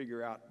you can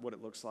figure out what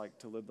it looks like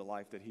to live the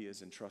life that he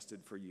has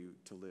entrusted for you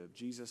to live.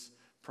 Jesus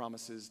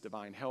promises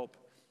divine help,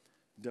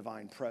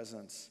 divine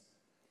presence,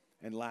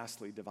 and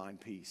lastly, divine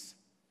peace.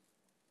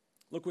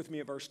 Look with me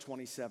at verse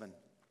 27.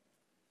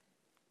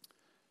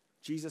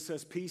 Jesus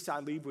says, peace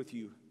I leave with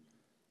you,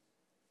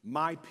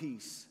 my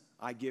peace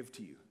I give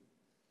to you.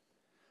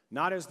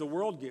 Not as the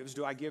world gives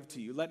do I give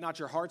to you. Let not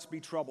your hearts be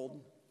troubled,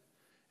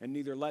 and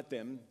neither let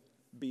them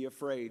be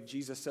afraid.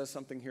 Jesus says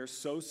something here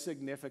so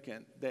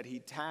significant that he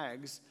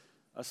tags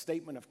a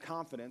statement of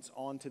confidence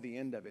onto the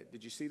end of it.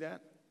 Did you see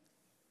that?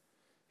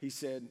 He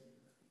said,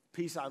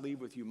 peace I leave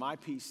with you, my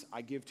peace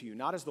I give to you.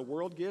 Not as the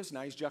world gives.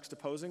 Now he's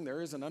juxtaposing.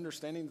 There is an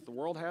understanding that the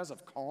world has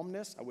of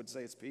calmness. I would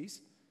say it's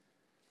peace.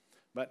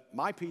 But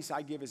my peace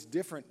I give is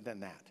different than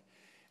that.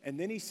 And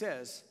then he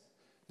says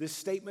this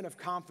statement of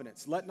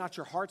confidence, let not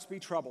your hearts be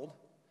troubled,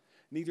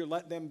 neither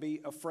let them be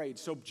afraid.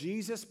 So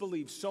Jesus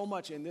believes so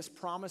much in this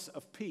promise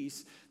of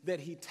peace that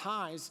he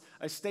ties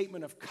a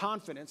statement of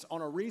confidence on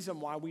a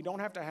reason why we don't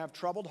have to have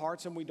troubled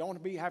hearts and we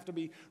don't have to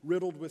be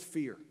riddled with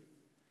fear.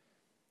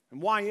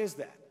 And why is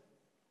that?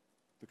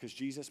 Because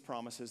Jesus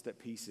promises that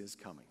peace is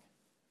coming.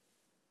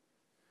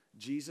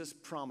 Jesus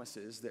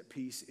promises that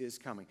peace is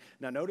coming.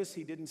 Now notice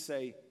he didn't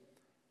say,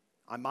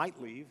 I might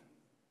leave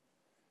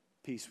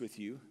peace with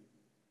you.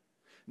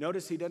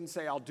 Notice he doesn't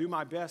say, I'll do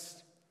my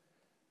best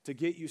to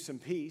get you some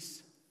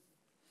peace.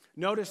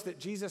 Notice that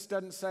Jesus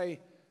doesn't say,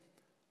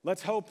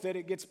 let's hope that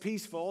it gets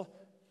peaceful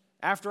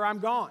after I'm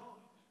gone.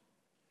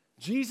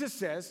 Jesus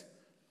says,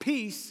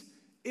 peace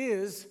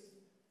is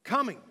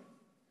coming.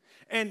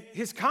 And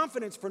his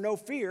confidence for no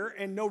fear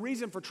and no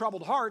reason for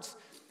troubled hearts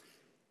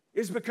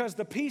is because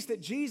the peace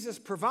that Jesus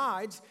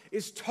provides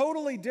is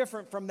totally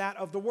different from that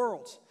of the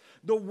world's.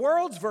 The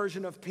world's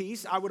version of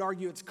peace, I would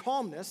argue it's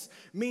calmness,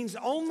 means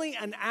only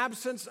an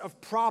absence of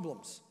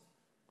problems.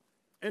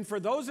 And for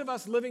those of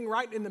us living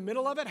right in the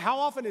middle of it, how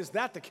often is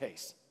that the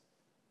case?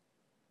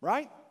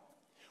 Right?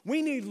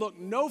 We need look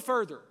no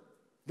further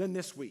than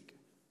this week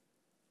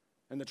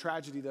and the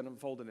tragedy that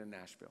unfolded in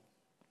Nashville.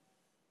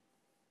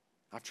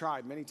 I've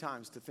tried many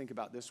times to think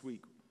about this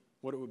week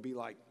what it would be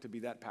like to be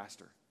that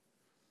pastor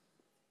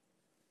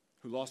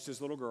who lost his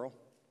little girl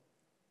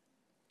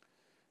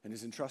and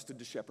is entrusted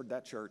to shepherd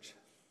that church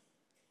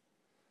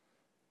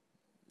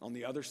on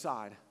the other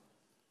side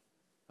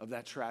of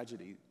that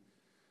tragedy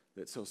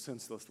that so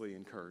senselessly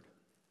incurred.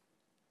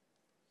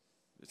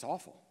 It's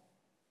awful.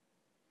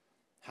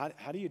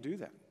 How do you do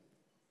that?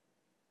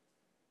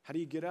 How do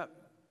you get up?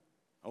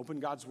 Open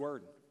God's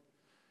word.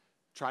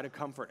 Try to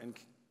comfort and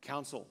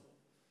counsel.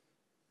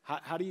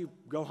 How do you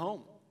go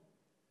home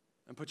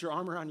and put your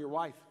arm around your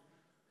wife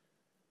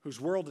whose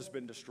world has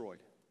been destroyed?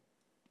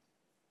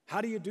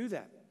 How do you do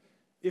that?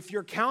 If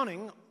you're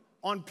counting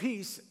on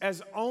peace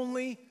as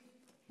only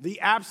the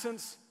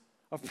absence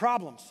of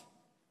problems.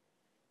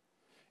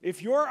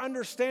 If your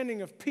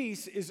understanding of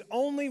peace is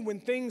only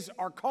when things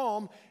are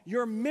calm,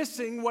 you're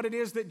missing what it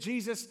is that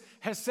Jesus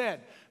has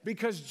said.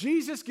 Because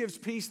Jesus gives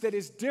peace that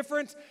is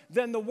different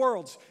than the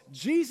world's.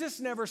 Jesus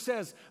never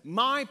says,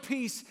 my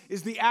peace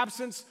is the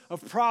absence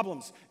of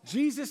problems.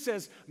 Jesus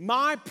says,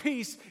 my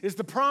peace is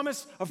the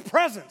promise of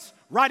presence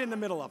right in the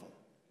middle of them.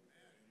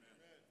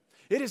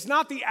 It is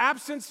not the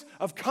absence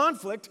of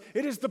conflict,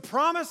 it is the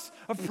promise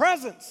of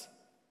presence.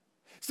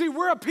 See,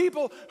 we're a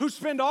people who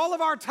spend all of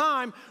our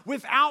time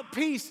without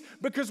peace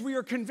because we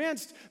are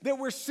convinced that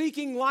we're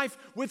seeking life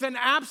with an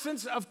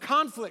absence of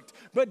conflict.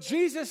 But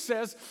Jesus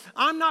says,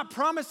 I'm not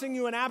promising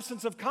you an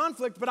absence of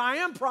conflict, but I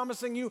am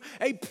promising you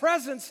a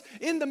presence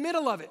in the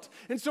middle of it.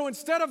 And so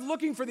instead of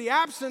looking for the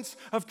absence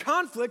of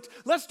conflict,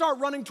 let's start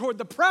running toward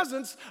the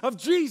presence of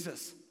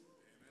Jesus.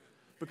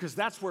 Because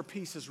that's where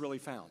peace is really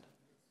found.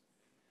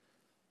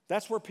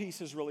 That's where peace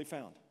is really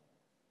found.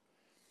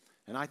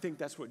 And I think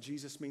that's what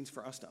Jesus means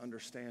for us to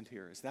understand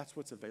here, is that's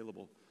what's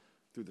available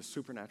through the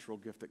supernatural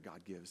gift that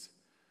God gives,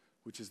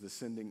 which is the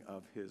sending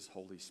of His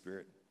Holy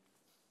Spirit.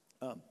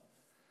 I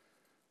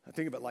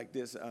think of it like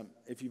this.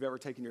 If you've ever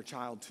taken your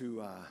child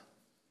to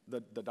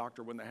the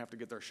doctor when they have to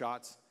get their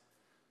shots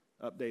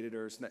updated,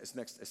 or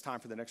it's time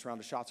for the next round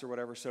of shots or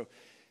whatever. So have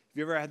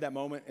you ever had that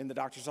moment in the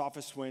doctor's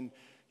office when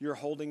you're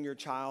holding your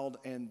child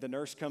and the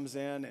nurse comes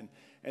in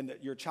and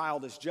your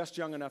child is just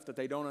young enough that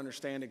they don't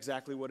understand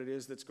exactly what it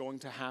is that's going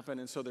to happen,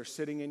 and so they're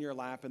sitting in your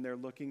lap and they're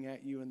looking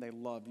at you and they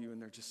love you and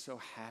they're just so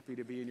happy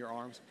to be in your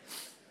arms?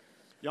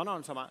 Y'all know what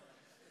I'm talking about.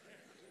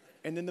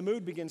 And then the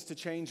mood begins to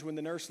change when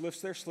the nurse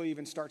lifts their sleeve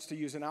and starts to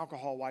use an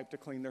alcohol wipe to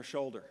clean their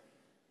shoulder,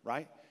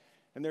 right?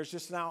 And there's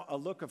just now a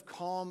look of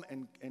calm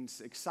and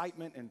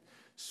excitement and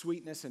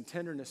sweetness and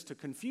tenderness to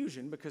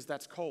confusion because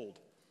that's cold.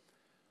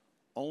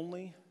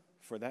 Only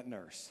for that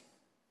nurse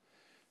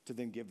to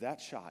then give that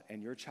shot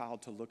and your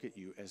child to look at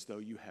you as though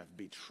you have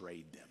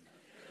betrayed them.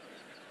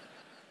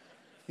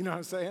 You know what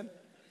I'm saying?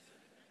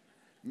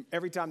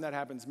 Every time that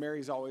happens,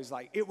 Mary's always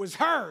like, it was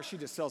her. She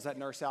just sells that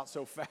nurse out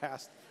so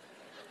fast.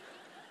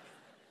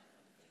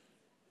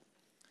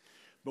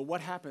 But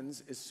what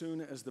happens as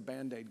soon as the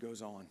Band-Aid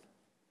goes on?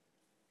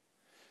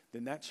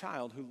 Then that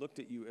child who looked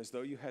at you as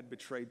though you had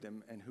betrayed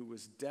them and who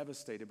was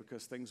devastated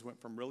because things went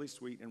from really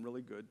sweet and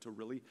really good to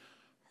really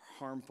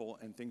harmful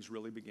and things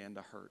really began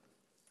to hurt.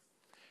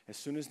 As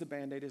soon as the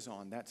Band-Aid is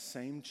on, that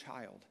same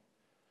child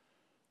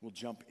will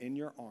jump in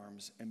your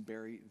arms and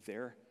bury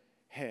their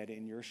head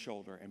in your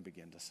shoulder and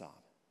begin to sob.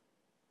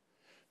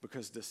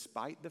 Because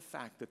despite the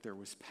fact that there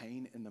was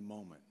pain in the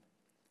moment,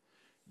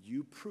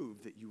 you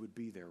proved that you would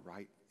be there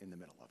right in the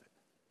middle of it.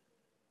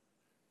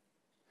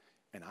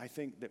 And I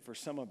think that for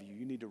some of you,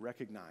 you need to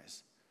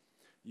recognize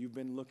you've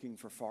been looking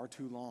for far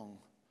too long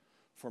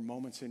for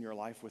moments in your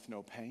life with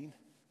no pain.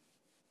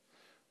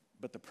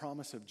 But the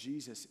promise of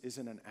Jesus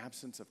isn't an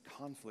absence of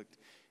conflict.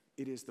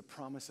 It is the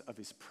promise of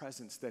His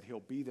presence that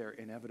He'll be there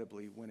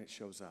inevitably when it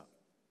shows up.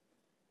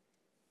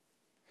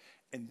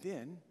 And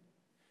then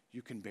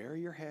you can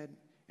bury your head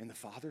in the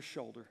Father's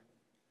shoulder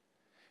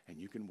and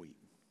you can weep.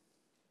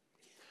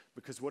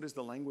 Because what is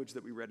the language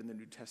that we read in the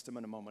New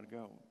Testament a moment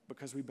ago?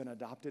 Because we've been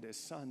adopted as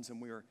sons and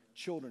we are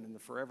children in the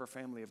forever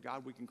family of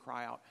God, we can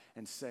cry out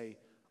and say,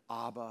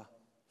 Abba,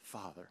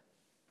 Father.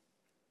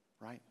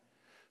 Right?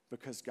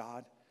 Because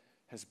God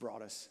has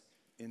brought us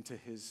into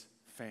His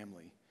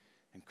family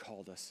and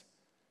called us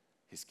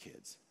His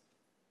kids.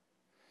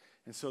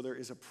 And so there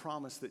is a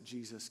promise that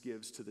Jesus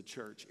gives to the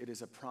church. It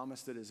is a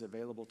promise that is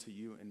available to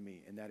you and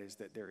me, and that is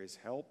that there is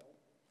help,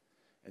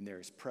 and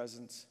there is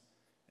presence,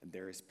 and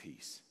there is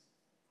peace.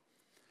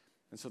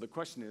 And so the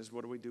question is,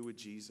 what do we do with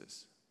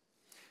Jesus?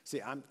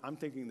 See, I'm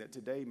thinking that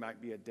today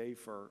might be a day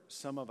for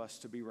some of us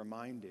to be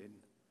reminded,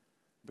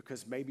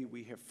 because maybe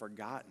we have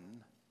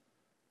forgotten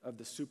of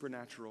the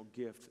supernatural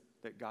gift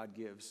that God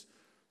gives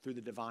through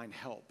the divine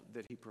help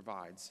that He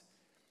provides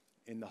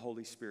in the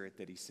Holy Spirit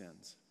that He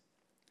sends.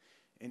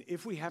 And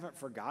if we haven't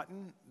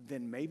forgotten,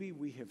 then maybe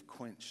we have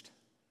quenched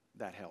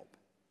that help.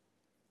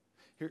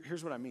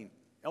 Here's what I mean.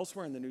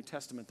 Elsewhere in the New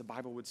Testament, the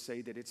Bible would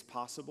say that it's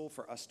possible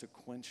for us to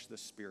quench the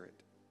Spirit.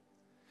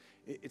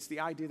 It's the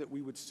idea that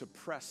we would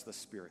suppress the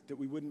Spirit, that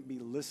we wouldn't be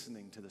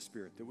listening to the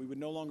Spirit, that we would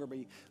no longer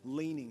be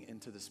leaning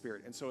into the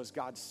Spirit. And so as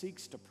God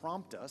seeks to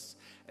prompt us,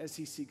 as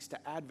He seeks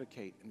to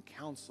advocate and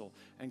counsel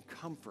and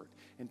comfort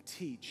and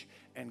teach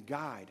and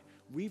guide,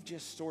 we've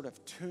just sort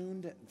of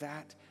tuned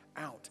that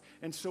out.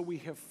 And so we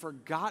have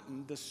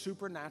forgotten the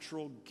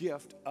supernatural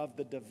gift of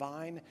the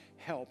divine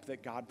help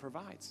that God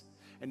provides.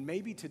 And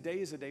maybe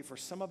today is a day for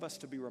some of us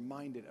to be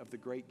reminded of the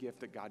great gift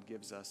that God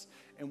gives us,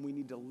 and we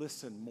need to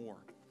listen more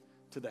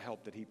to the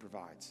help that He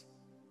provides.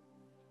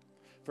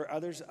 For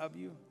others of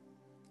you,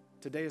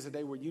 today is a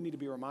day where you need to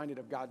be reminded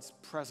of God's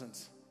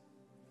presence.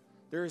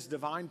 There is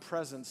divine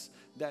presence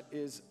that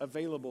is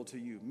available to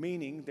you,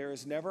 meaning there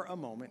is never a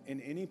moment in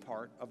any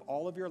part of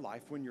all of your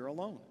life when you're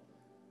alone.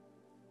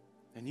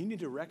 And you need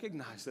to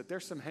recognize that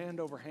there's some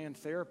hand-over-hand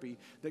therapy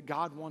that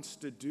God wants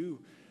to do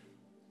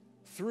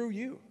through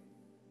you.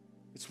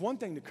 It's one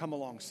thing to come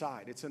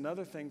alongside. It's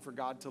another thing for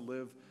God to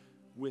live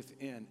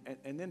within.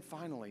 And then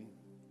finally,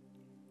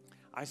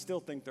 I still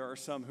think there are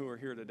some who are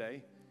here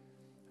today,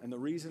 and the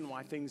reason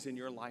why things in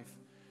your life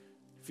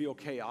feel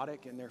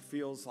chaotic and there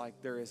feels like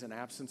there is an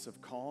absence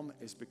of calm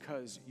is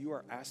because you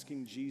are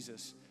asking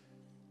Jesus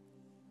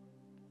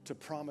to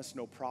promise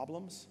no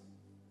problems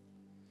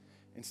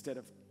instead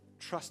of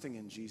trusting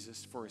in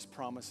Jesus for his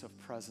promise of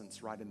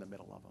presence right in the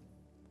middle of them.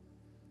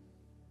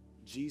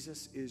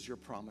 Jesus is your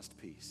promised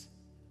peace.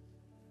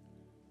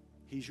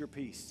 He's your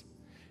peace.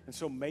 And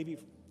so maybe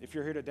if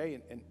you're here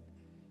today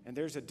and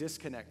there's a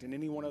disconnect in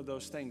any one of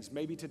those things,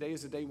 maybe today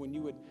is a day when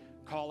you would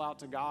call out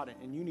to God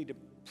and you need to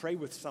pray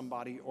with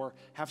somebody or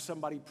have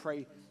somebody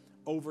pray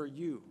over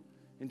you.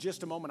 In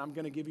just a moment, I'm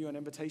going to give you an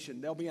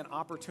invitation. There'll be an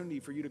opportunity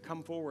for you to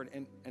come forward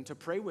and to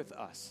pray with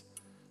us,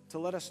 to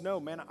let us know,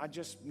 man, I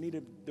just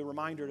needed the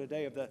reminder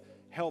today of the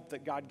help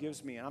that God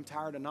gives me, and I'm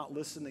tired of not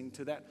listening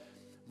to that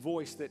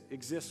voice that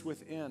exists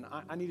within.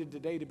 I needed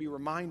today to be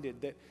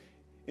reminded that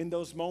in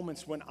those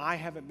moments when I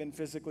haven't been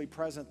physically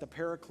present, the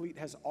Paraclete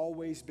has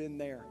always been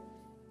there.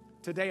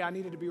 Today, I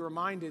needed to be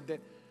reminded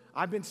that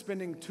I've been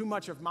spending too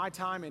much of my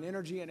time and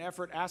energy and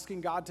effort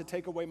asking God to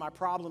take away my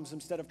problems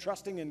instead of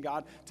trusting in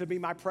God to be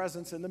my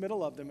presence in the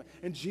middle of them.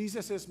 And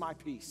Jesus is my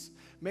peace.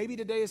 Maybe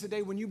today is a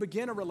day when you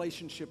begin a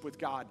relationship with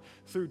God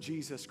through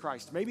Jesus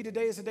Christ. Maybe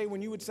today is a day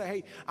when you would say,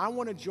 hey, I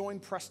want to join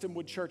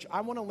Prestonwood Church.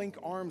 I want to link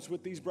arms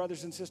with these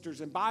brothers and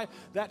sisters. And by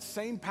that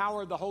same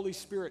power of the Holy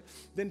Spirit,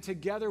 then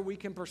together we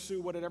can pursue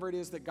whatever it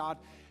is that God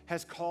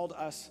has called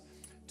us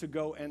to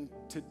go and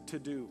to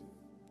do.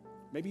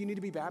 Maybe you need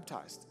to be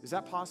baptized. Is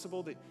that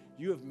possible that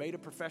you have made a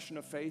profession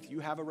of faith,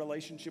 you have a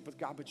relationship with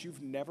God, but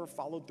you've never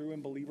followed through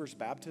in believer's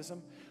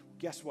baptism?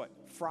 Guess what?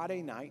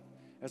 Friday night,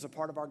 as a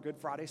part of our Good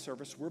Friday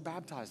service, we're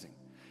baptizing.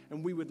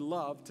 And we would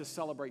love to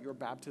celebrate your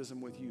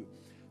baptism with you.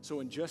 So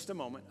in just a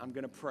moment, I'm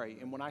going to pray.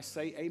 And when I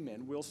say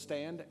amen, we'll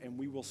stand and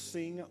we will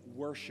sing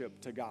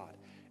worship to God.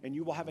 And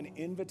you will have an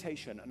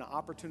invitation, an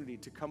opportunity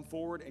to come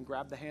forward and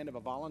grab the hand of a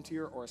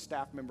volunteer or a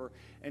staff member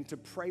and to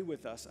pray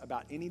with us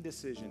about any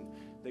decision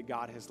that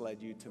God has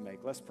led you to make.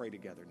 Let's pray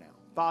together now.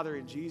 Father,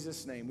 in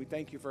Jesus' name, we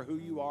thank you for who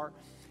you are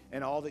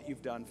and all that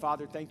you've done.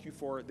 Father, thank you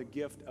for the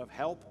gift of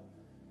help.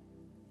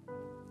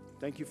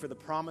 Thank you for the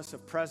promise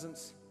of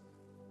presence.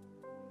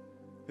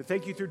 And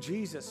thank you through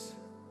Jesus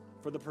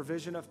for the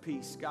provision of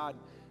peace. God,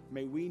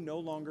 may we no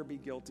longer be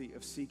guilty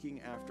of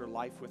seeking after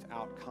life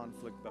without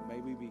conflict, but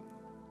may we be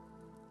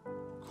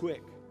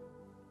quick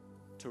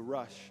to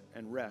rush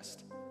and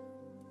rest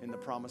in the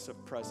promise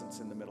of presence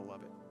in the middle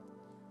of it.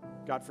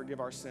 God,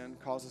 forgive our sin.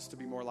 Cause us to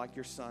be more like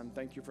your Son.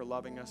 Thank you for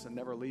loving us and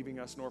never leaving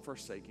us nor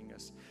forsaking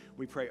us.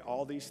 We pray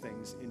all these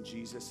things in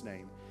Jesus'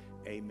 name.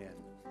 Amen.